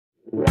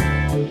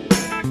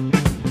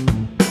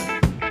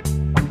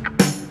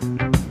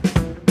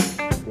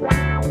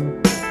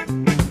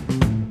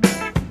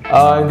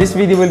In this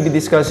video, we'll be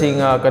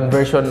discussing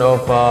conversion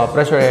of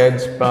pressure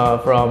heads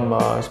from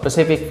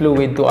specific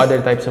fluid to other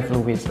types of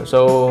fluids.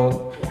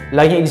 So,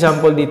 laging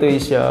example dito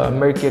is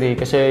mercury,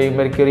 kasi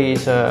mercury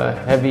is a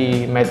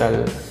heavy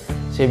metal.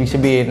 So, ibig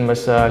sabihin,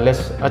 mas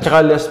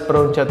less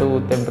prone siya to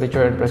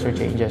temperature and pressure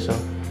changes. So,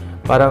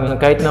 parang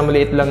kahit na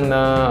maliit lang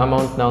na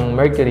amount ng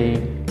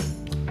mercury,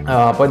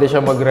 pwede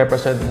siya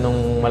mag-represent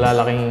ng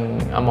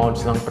malalaking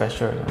amounts ng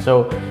pressure.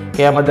 So,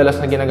 kaya madalas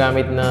na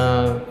ginagamit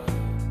na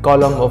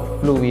column of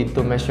fluid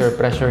to measure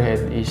pressure head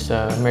is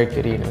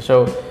mercury.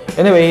 So,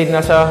 anyway,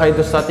 nasa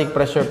hydrostatic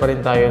pressure pa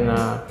rin tayo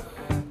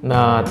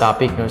na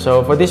topic.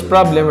 So, for this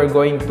problem, we're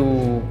going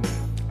to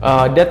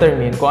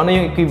determine kung ano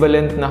yung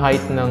equivalent na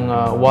height ng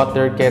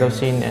water,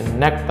 kerosene, and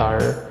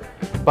nectar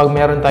pag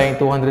meron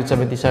tayong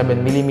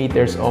 277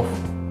 millimeters of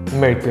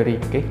mercury.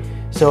 Okay?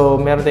 So,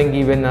 meron tayong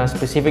given na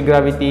specific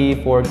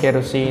gravity for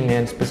kerosene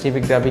and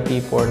specific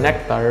gravity for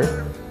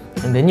nectar.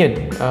 And then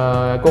yun,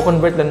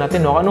 ko-convert lang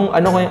natin, no?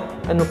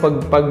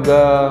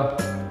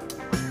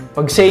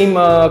 Pag same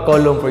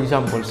column, for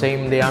example,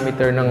 same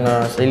diameter ng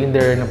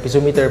cylinder, ng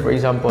piezometer, for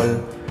example,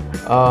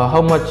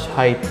 how much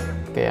height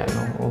kaya,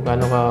 no? O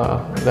gaano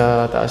ka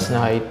taas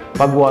na height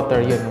pag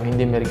water yun, no?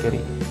 Hindi mercury.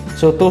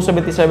 So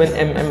 277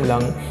 mm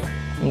lang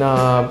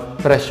na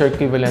pressure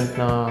equivalent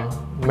na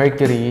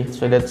mercury.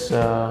 So that's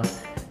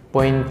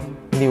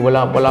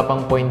wala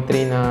pang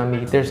 0.3 na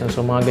meters, no?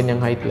 So mga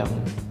ganyang height lang.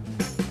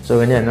 So,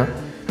 ganyan, no?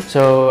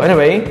 So,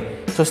 anyway,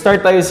 so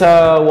start tayo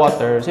sa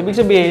water. So, ibig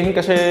sabihin,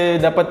 kasi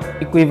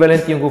dapat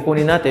equivalent yung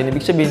kukunin natin.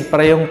 Ibig sabihin,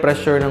 parehong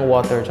pressure ng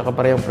water tsaka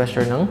parehong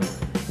pressure ng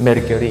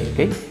mercury,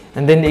 okay?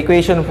 And then, the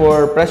equation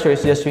for pressure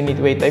is just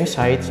unit weight times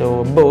height.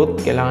 So,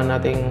 both, kailangan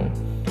nating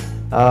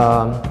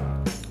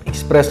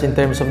express in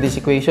terms of these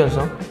equations,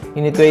 no?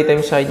 Unit weight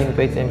times height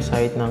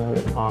ng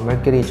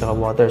mercury tsaka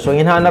water. So,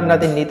 yung hinahanap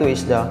natin dito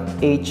is the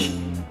H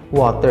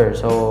water.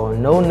 So,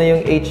 known na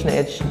yung H na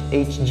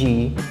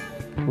Hg,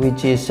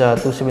 which is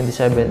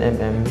 277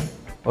 mm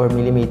or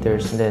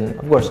millimeters. And then,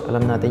 of course,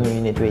 alam natin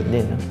yung unit weight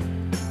din. No?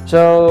 So,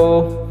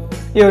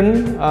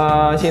 yun,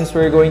 since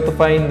we're going to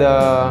find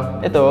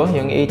ito,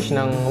 yung H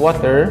ng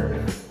water,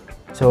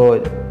 so,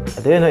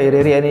 ito yun, no,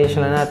 i-rearrange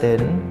na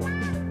natin.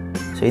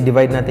 So,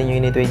 i-divide natin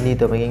yung unit weight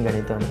dito, maging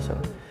ganito. No? So,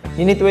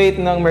 unit weight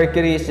ng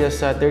mercury is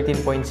just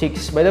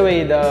 13.6. By the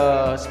way, the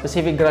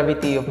specific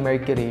gravity of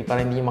mercury,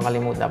 para hindi nyo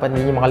makalimutan, dapat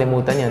hindi nyo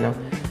makalimutan yan, no?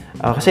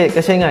 Kasi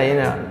nga, yun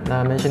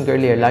na-mention ko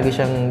earlier, lagi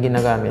siyang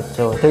ginagamit.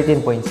 So,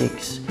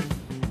 13.6.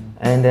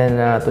 And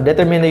then, to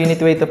determine the unit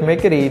weight of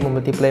mercury,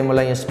 multiply mo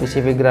lang yung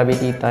specific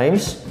gravity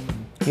times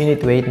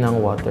unit weight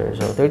ng water.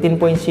 So,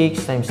 13.6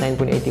 times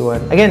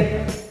 9.81.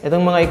 Again,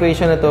 itong mga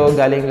equation na to,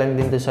 galing lang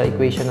din to sa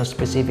equation ng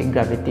specific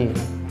gravity.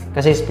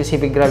 Kasi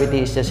specific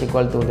gravity is just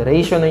equal to the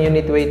ratio ng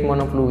unit weight mo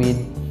ng fluid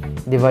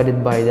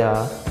divided by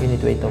the unit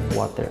weight of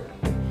water.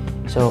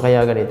 So,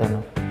 kaya ganito,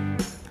 no?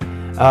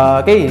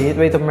 Okay,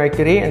 unit weight of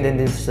mercury, and then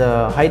this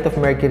height of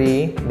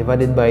mercury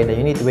divided by the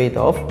unit weight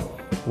of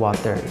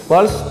water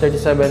equals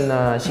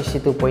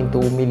 3762.2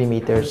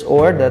 millimeters,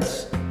 or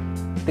that's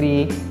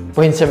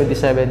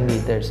 3.77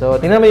 meters.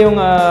 So,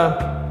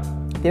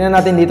 tingnan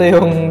natin dito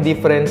yung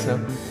difference,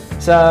 no?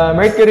 Sa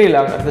mercury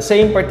lang, at the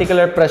same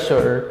particular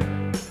pressure,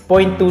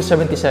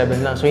 0.277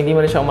 lang. So, hindi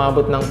mo na siya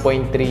umabot ng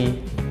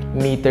 0.3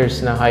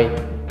 meters na height,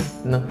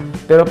 no?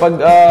 Pero pag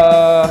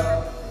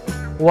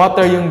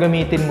water yung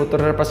gamitin mo to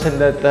represent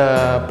that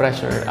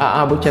pressure,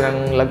 aabot siya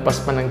ng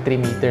lagpas pa ng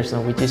 3 meters, no?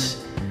 Which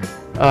is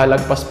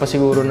lagpas pa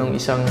siguro ng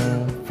isang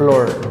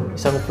floor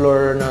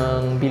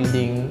ng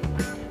building.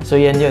 So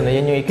yan yung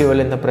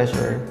equivalent na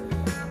pressure.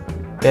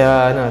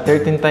 Kaya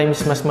 13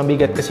 times mas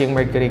mabigat kasi yung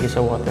mercury kaysa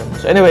water.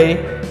 So anyway,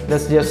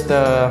 that's just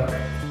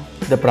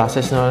the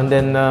process, no? And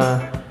then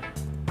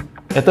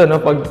ito, no,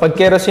 pag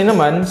kerosene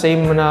naman,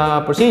 same na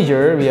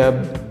procedure. We have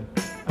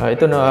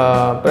ito na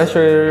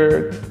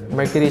pressure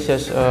mercury is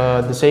just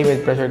the same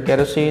with pressure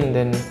kerosene.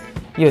 Then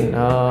yun,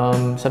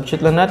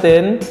 substitute lang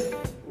natin.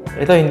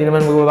 Ito, hindi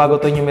naman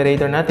magbabago itong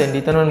numerator natin.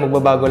 Dito naman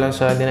magbabago lang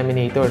sa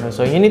denominator, no?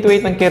 So unit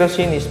weight ng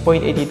kerosene is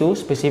 0.82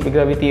 specific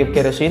gravity of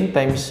kerosene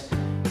times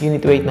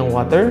unit weight ng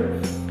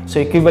water. So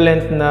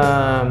equivalent na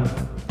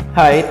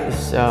height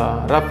is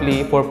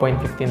roughly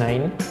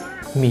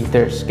 4.59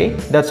 meters. Okay,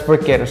 that's for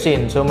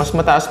kerosene. So mas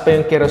mataas pa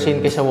yung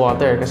kerosene kaysa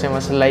water kasi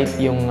mas lighter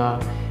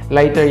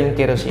yung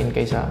kerosene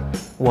kaysa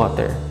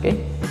water.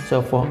 Okay? So,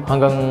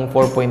 hanggang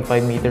 4.5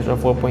 meters or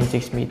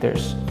 4.6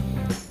 meters.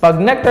 Pag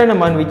nectar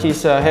naman, which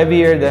is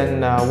heavier than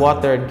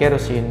water and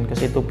kerosene,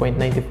 kasi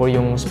 2.94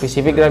 yung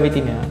specific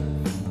gravity niya,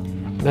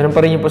 ganun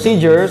pa rin yung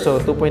procedure. So,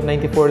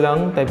 2.94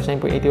 lang times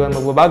 9.81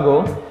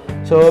 magbabago.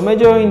 So,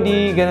 medyo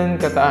hindi ganun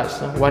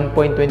kataas.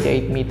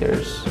 1.28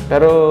 meters.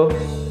 Pero,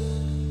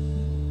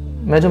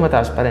 medyo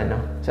mataas pa rin, no?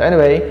 So,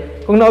 anyway,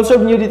 kung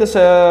na-observe nyo dito sa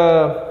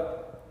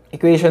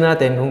equation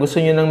natin, kung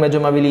gusto nyo ng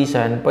medyo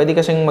mabilisan, pwede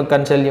kasing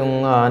mag-cancel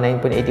yung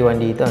 9.81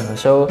 dito, no?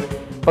 So,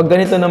 pag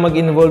ganito na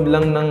mag-involve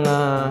lang ng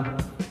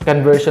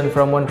conversion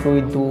from one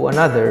fluid to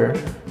another,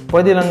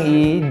 pwede lang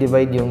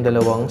i-divide yung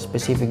dalawang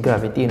specific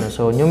gravity, no?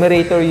 So,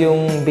 numerator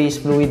yung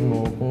base fluid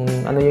mo, kung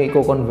ano yung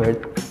i-convert,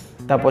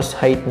 tapos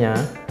height niya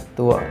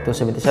to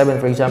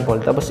 277 for example,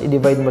 tapos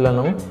i-divide mo lang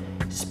ng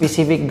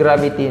specific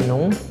gravity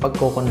nung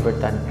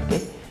pagko-convertan. Okay?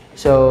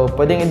 So,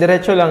 pwedeng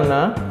i-diretso lang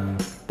na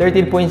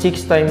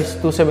 13.6 times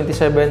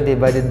 277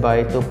 divided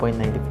by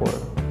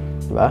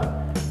 2.94. Diba?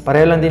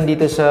 Pareho lang din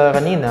dito sa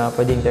kanina,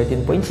 pwedeng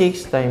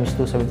 13.6 times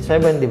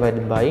 277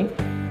 divided by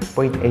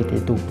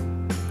 0.82.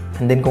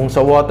 And then kung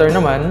sa water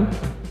naman,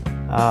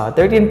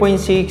 13.6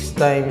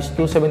 times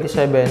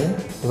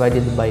 277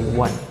 divided by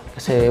 1.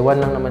 Kasi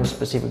 1 lang naman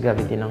specific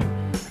gravity ng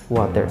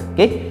water.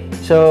 Okay?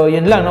 So,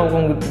 yun lang. No?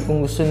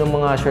 Kung gusto ng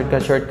mga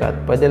shortcut,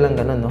 pwede lang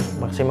ganun. No?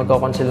 Kasi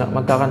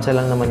magkakancel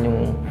lang naman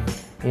yung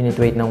unit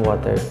weight ng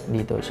water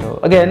dito.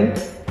 So, again,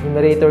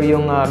 numerator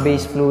yung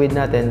base fluid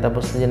natin,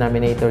 tapos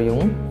denominator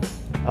yung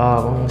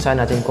kung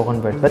saan natin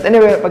ko-convert. But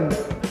anyway, pag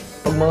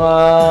mga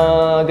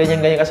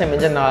ganyan-ganyan kasi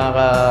medyo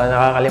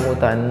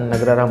nakakalimutan,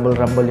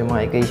 nagra-rumble-rumble yung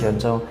mga equation.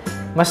 So,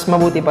 mas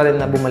mabuti pa rin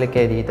na bumalik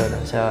kayo dito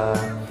sa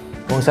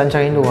kung saan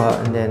siya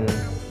kinuha, and then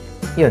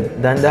yun,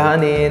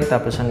 dahan-dahanin,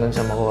 tapos hanggang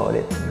sa makuha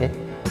ulit. Okay?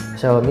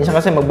 So, minsan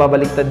kasi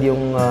magbabaliktad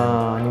yung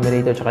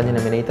numerator at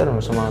denominator,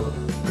 so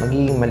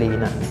magiging mali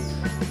na.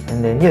 And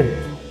then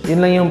yun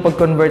lang yung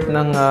pag-convert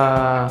ng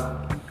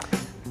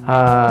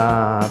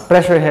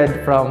pressure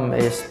head from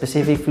a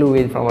specific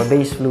fluid, from a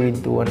base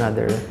fluid to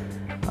another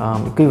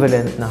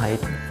equivalent na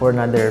height for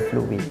another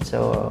fluid.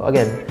 So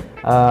again,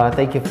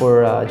 thank you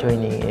for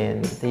joining,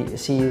 and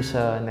see you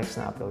sa next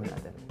na upload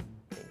natin.